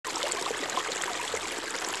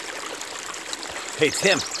Hey, it's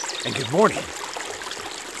him, and good morning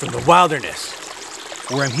from the wilderness,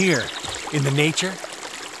 where I'm here in the nature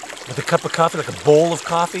with a cup of coffee, like a bowl of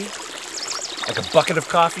coffee, like a bucket of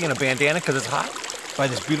coffee and a bandana because it's hot, by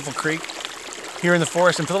this beautiful creek here in the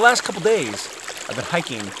forest. And for the last couple days, I've been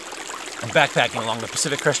hiking and backpacking along the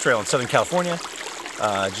Pacific Crest Trail in Southern California.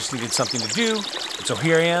 Just needed something to do, and so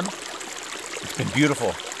here I am. It's been beautiful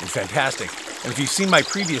and fantastic. And if you've seen my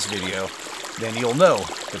previous video, then you'll know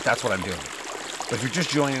that that's what I'm doing. But if you're just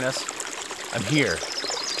joining us, I'm here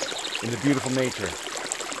in the beautiful nature.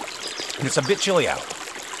 And it's a bit chilly out.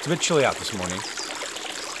 It's a bit chilly out this morning.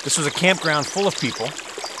 This was a campground full of people.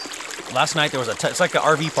 Last night there was it's like an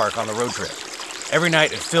RV park on the road trip. Every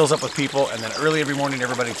night it fills up with people, and then early every morning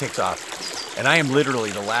everybody takes off. And I am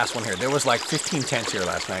literally the last one here. There was like 15 tents here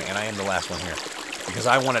last night, and I am the last one here. Because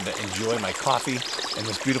I wanted to enjoy my coffee in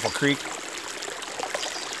this beautiful creek.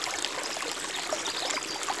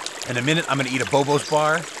 In a minute, I'm gonna eat a Bobo's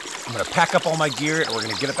bar. I'm gonna pack up all my gear, and we're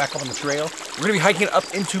gonna get it back up on the trail. We're gonna be hiking up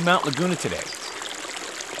into Mount Laguna today.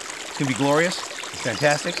 It's gonna be glorious, it's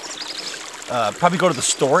fantastic. Probably go to the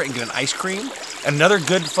store and get an ice cream. Another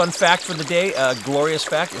good fun fact for the day, glorious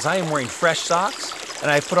fact, is I am wearing fresh socks, and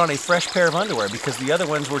I put on a fresh pair of underwear because the other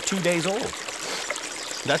ones were 2 days old.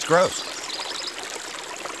 That's gross.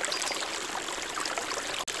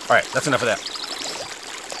 All right, that's enough of that.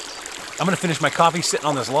 I'm gonna finish my coffee sitting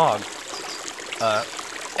on this log,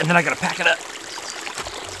 and then I gotta pack it up.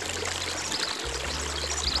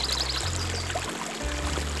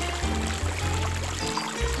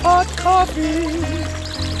 Hot coffee in the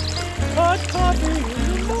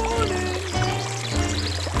morning.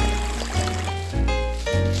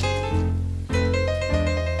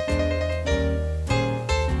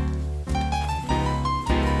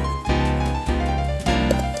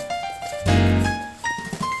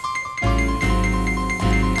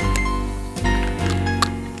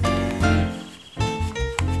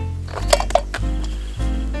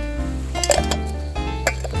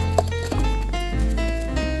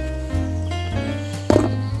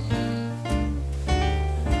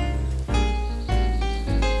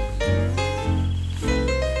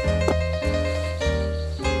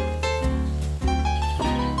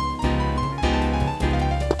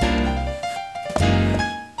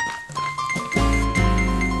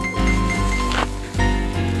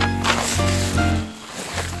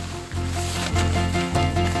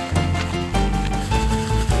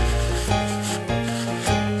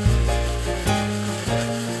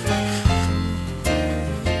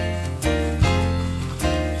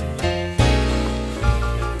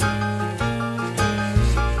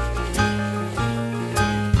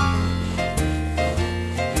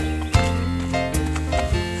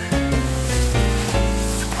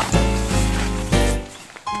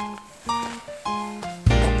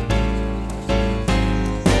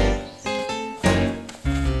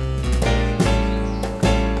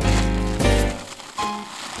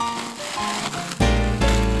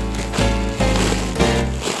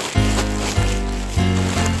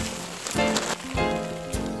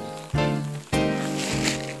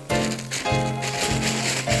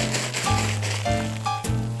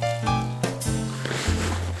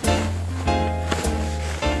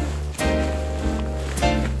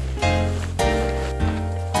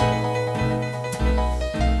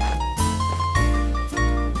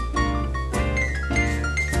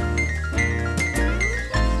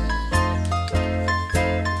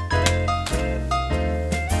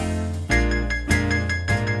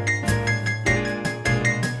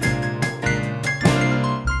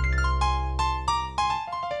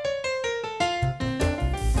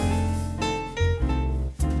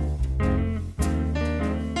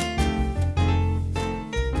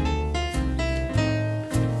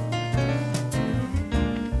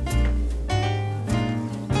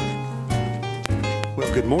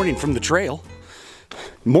 Good morning from the trail.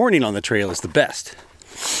 Morning on the trail is the best.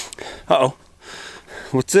 Uh-oh.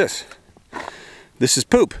 What's this? This is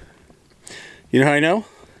poop. You know how I know?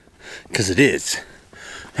 Because it is.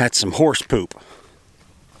 That's some horse poop.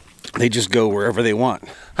 They just go wherever they want.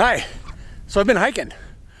 Hi. So I've been hiking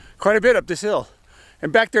quite a bit up this hill.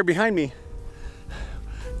 And back there behind me,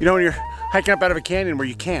 you know when you're hiking up out of a canyon where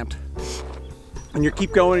you camped, and you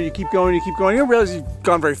keep going and you keep going and you keep going, you don't realize you've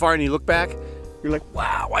gone very far, and you look back, you're like,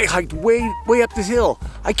 wow, I hiked way up this hill.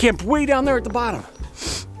 I camped way down there at the bottom.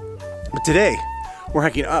 But today, we're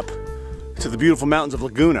hiking up to the beautiful mountains of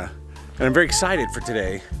Laguna, and I'm very excited for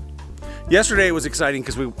today. Yesterday was exciting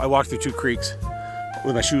because I walked through 2 creeks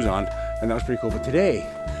with my shoes on, and that was pretty cool. But today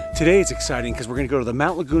it's exciting because we're gonna go to the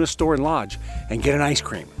Mount Laguna Store and Lodge and get an ice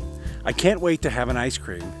cream. I can't wait to have an ice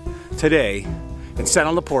cream today and sit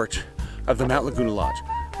on the porch of the Mount Laguna Lodge.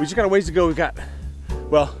 We just got a ways to go. We've got,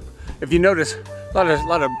 well, if you notice, a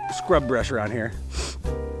lot of scrub brush around here.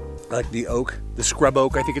 Like the oak, the scrub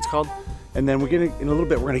oak, I think it's called. And then in a little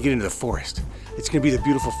bit, we're gonna get into the forest. It's gonna be the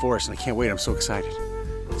beautiful forest, and I can't wait, I'm so excited.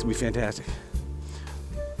 It's gonna be fantastic.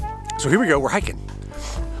 So here we go, we're hiking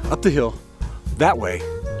up the hill, that way,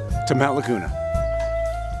 to Mount Laguna.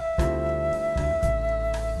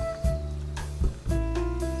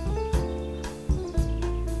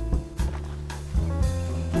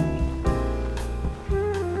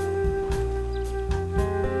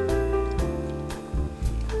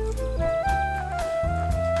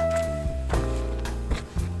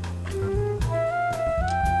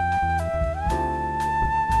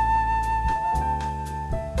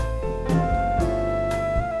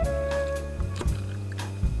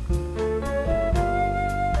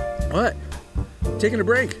 What? Taking a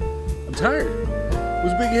break. I'm tired. It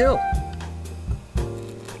was a big hill.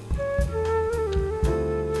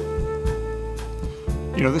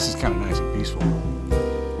 You know, this is kind of nice and peaceful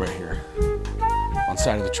right here. On the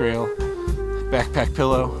side of the trail, backpack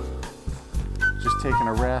pillow, just taking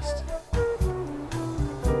a rest.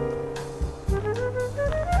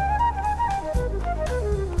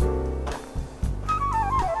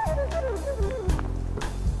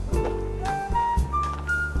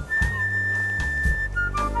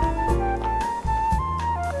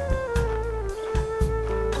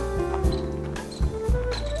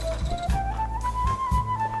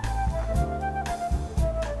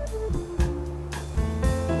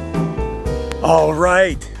 All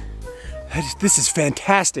right, this is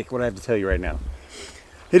fantastic what I have to tell you right now.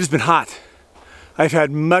 It has been hot. I've had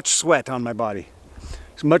much sweat on my body,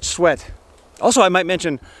 much sweat. Also, I might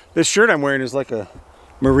mention this shirt I'm wearing is like a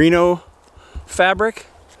merino fabric.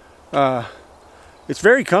 It's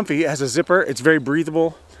very comfy, it has a zipper, it's very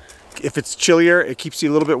breathable. If it's chillier, it keeps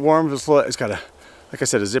you a little bit warm. It's got a, like I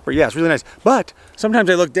said, a zipper. Yeah, it's really nice. But sometimes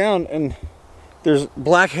I look down and there's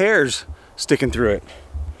black hairs sticking through it.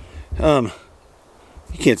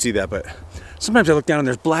 You can't see that, but sometimes I look down and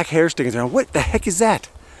there's black hair sticking through. What the heck is that?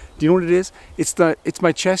 Do you know what it is? It's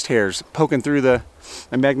my chest hairs poking through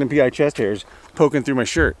my Magnum PI chest hairs poking through my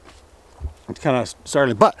shirt. It's kind of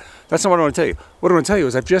startling, but that's not what I want to tell you. What I want to tell you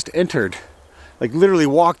is I've just entered, like literally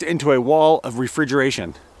walked into a wall of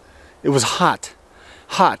refrigeration. It was hot,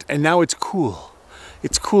 and now it's cool.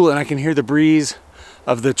 It's cool, and I can hear the breeze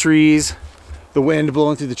of the trees, the wind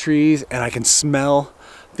blowing through the trees, and I can smell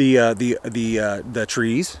the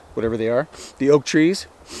trees, whatever they are, the oak trees.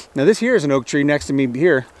 Now this here is an oak tree next to me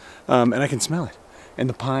here, and I can smell it. And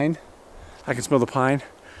the pine, I can smell the pine,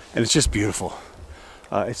 and it's just beautiful.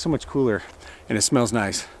 It's so much cooler, and it smells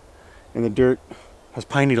nice. And the dirt has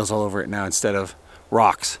pine needles all over it now instead of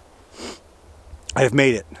rocks. I have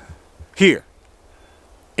made it here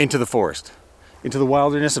into the forest, into the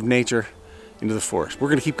wilderness of nature, into the forest. We're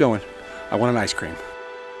gonna keep going. I want an ice cream.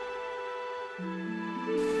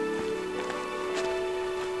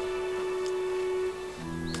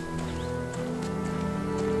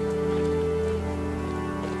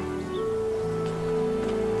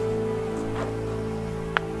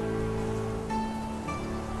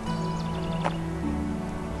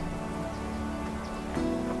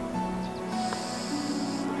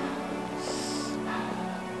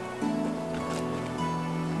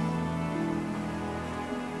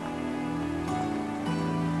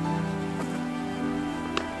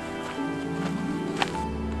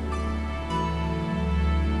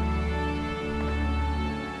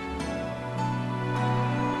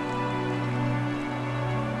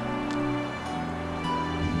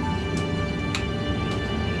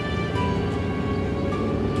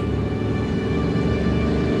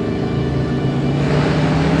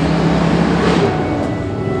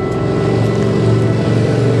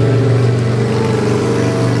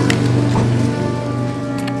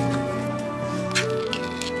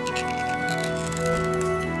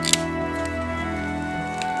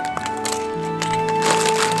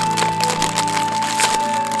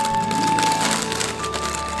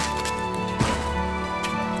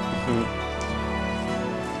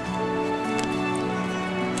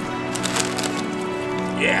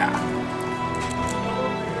 Yeah.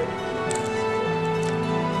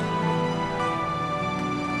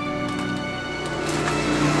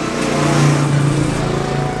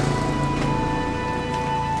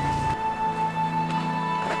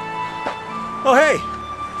 Oh, hey,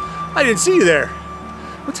 I didn't see you there.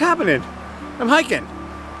 What's happening? I'm hiking.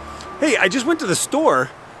 Hey, I just went to the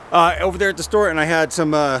store, over there at the store, and I had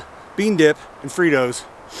some bean dip and Fritos.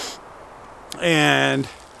 And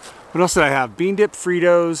what else did I have? Bean dip,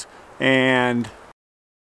 Fritos, and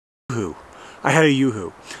I had a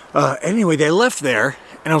yoo-hoo. Anyway, they left there,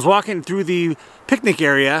 and I was walking through the picnic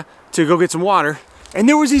area to go get some water, and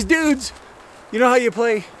there was these dudes. You know how you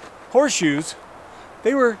play horseshoes?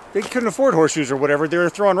 They couldn't afford horseshoes or whatever. They were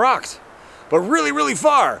throwing rocks, but really, really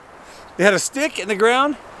far. They had a stick in the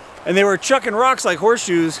ground, and they were chucking rocks like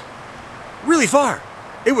horseshoes really far.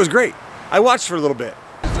 It was great. I watched for a little bit.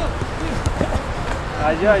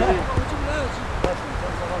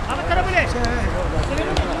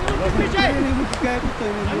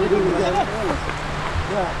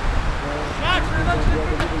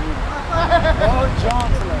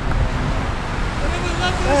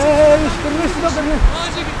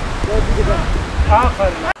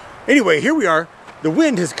 Anyway, here we are. The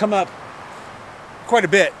wind has come up quite a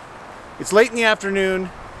bit. It's late in the afternoon.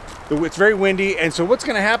 It's very windy, and so what's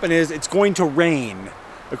going to happen is it's going to rain.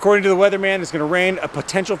 According to the weatherman, it's going to rain, a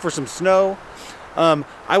potential for some snow.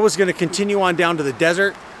 I was going to continue on down to the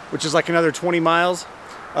desert, which is like another 20 miles.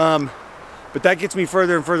 But that gets me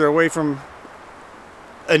further and further away from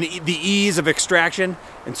the ease of extraction.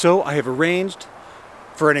 And so I have arranged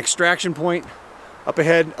for an extraction point up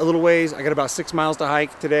ahead a little ways. I got about 6 miles to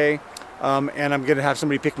hike today, and I'm going to have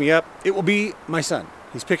somebody pick me up. It will be my son.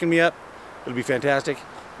 He's picking me up. It'll be fantastic.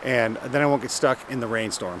 And then I won't get stuck in the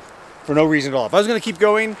rainstorm for no reason at all. If I was going to keep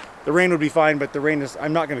going, the rain would be fine, but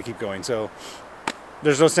I'm not going to keep going. So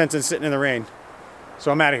there's no sense in sitting in the rain.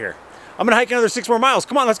 So I'm out of here. I'm going to hike another 6 more miles.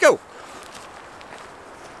 Come on, let's go.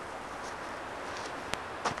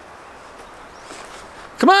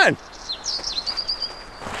 Come on.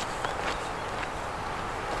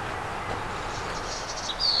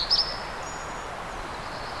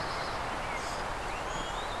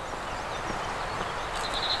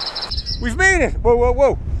 We've made it. Whoa, whoa,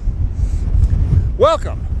 whoa.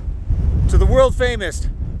 Welcome to the world famous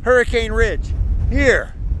Hurricane Ridge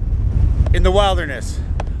here in the wilderness,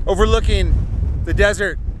 overlooking the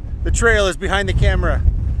desert. The trail is behind the camera,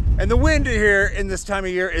 and the wind here in this time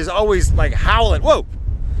of year is always like howling. Whoa,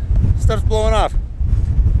 stuff's blowing off.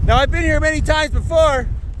 Now I've been here many times before,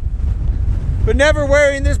 but never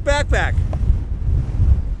wearing this backpack.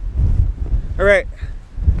 All right,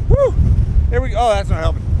 woo, there we go. Oh, that's not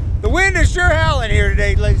helping. The wind is sure howling here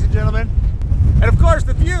today, ladies and gentlemen. And of course,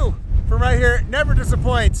 the view from right here never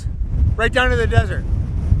disappoints, right down to the desert.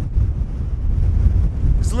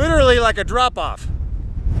 It's literally like a drop-off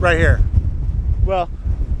right here. Well,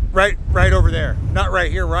 right over there. Not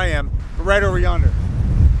right here where I am, but right over yonder.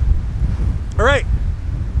 All right,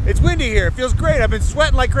 it's windy here. It feels great. I've been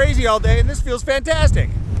sweating like crazy all day, and this feels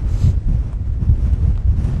fantastic.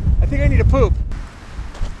 I think I need to poop.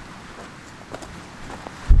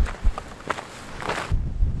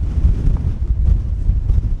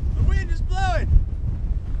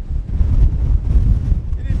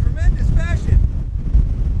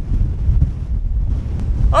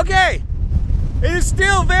 Okay, it is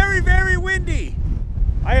still very, very windy.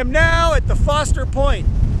 I am now at the Foster Point.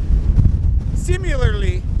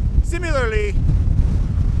 Similarly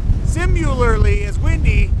as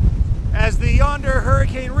windy as the yonder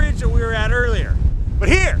Hurricane Ridge that we were at earlier. But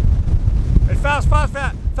here, at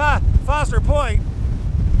Foster Point,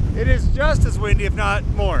 it is just as windy, if not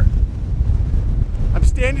more. I'm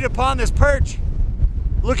standing upon this perch,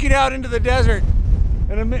 looking out into the desert,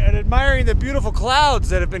 and admiring the beautiful clouds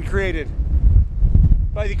that have been created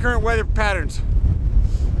by the current weather patterns.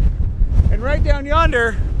 And right down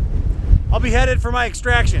yonder, I'll be headed for my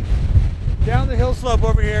extraction. Down the hill slope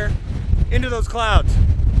over here, into those clouds.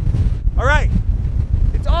 All right,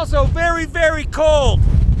 it's also very, very cold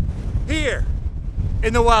here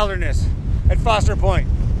in the wilderness at Foster Point.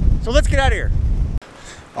 So let's get out of here.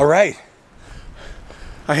 All right,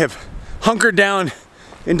 I have hunkered down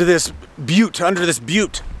into this butte, under this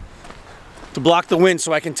butte, to block the wind,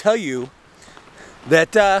 so I can tell you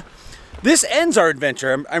that this ends our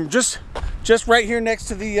adventure. I'm just right here next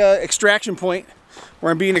to the extraction point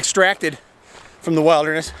where I'm being extracted from the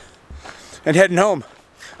wilderness and heading home.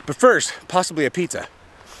 But first, possibly a pizza,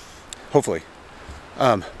 hopefully.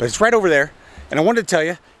 But it's right over there, and I wanted to tell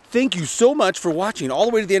you, thank you so much for watching all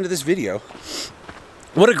the way to the end of this video.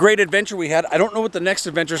 What a great adventure we had. I don't know what the next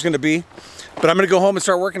adventure is going to be, but I'm going to go home and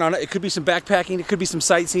start working on it. It could be some backpacking. It could be some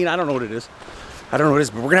sightseeing. I don't know what it is. I don't know what it is,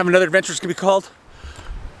 but we're going to have another adventure. It's going to be called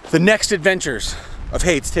The Next Adventures of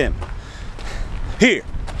Hey, it's Tim. Here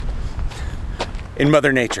in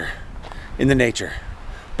Mother Nature, in the nature.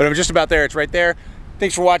 But I'm just about there. It's right there.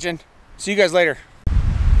 Thanks for watching. See you guys later.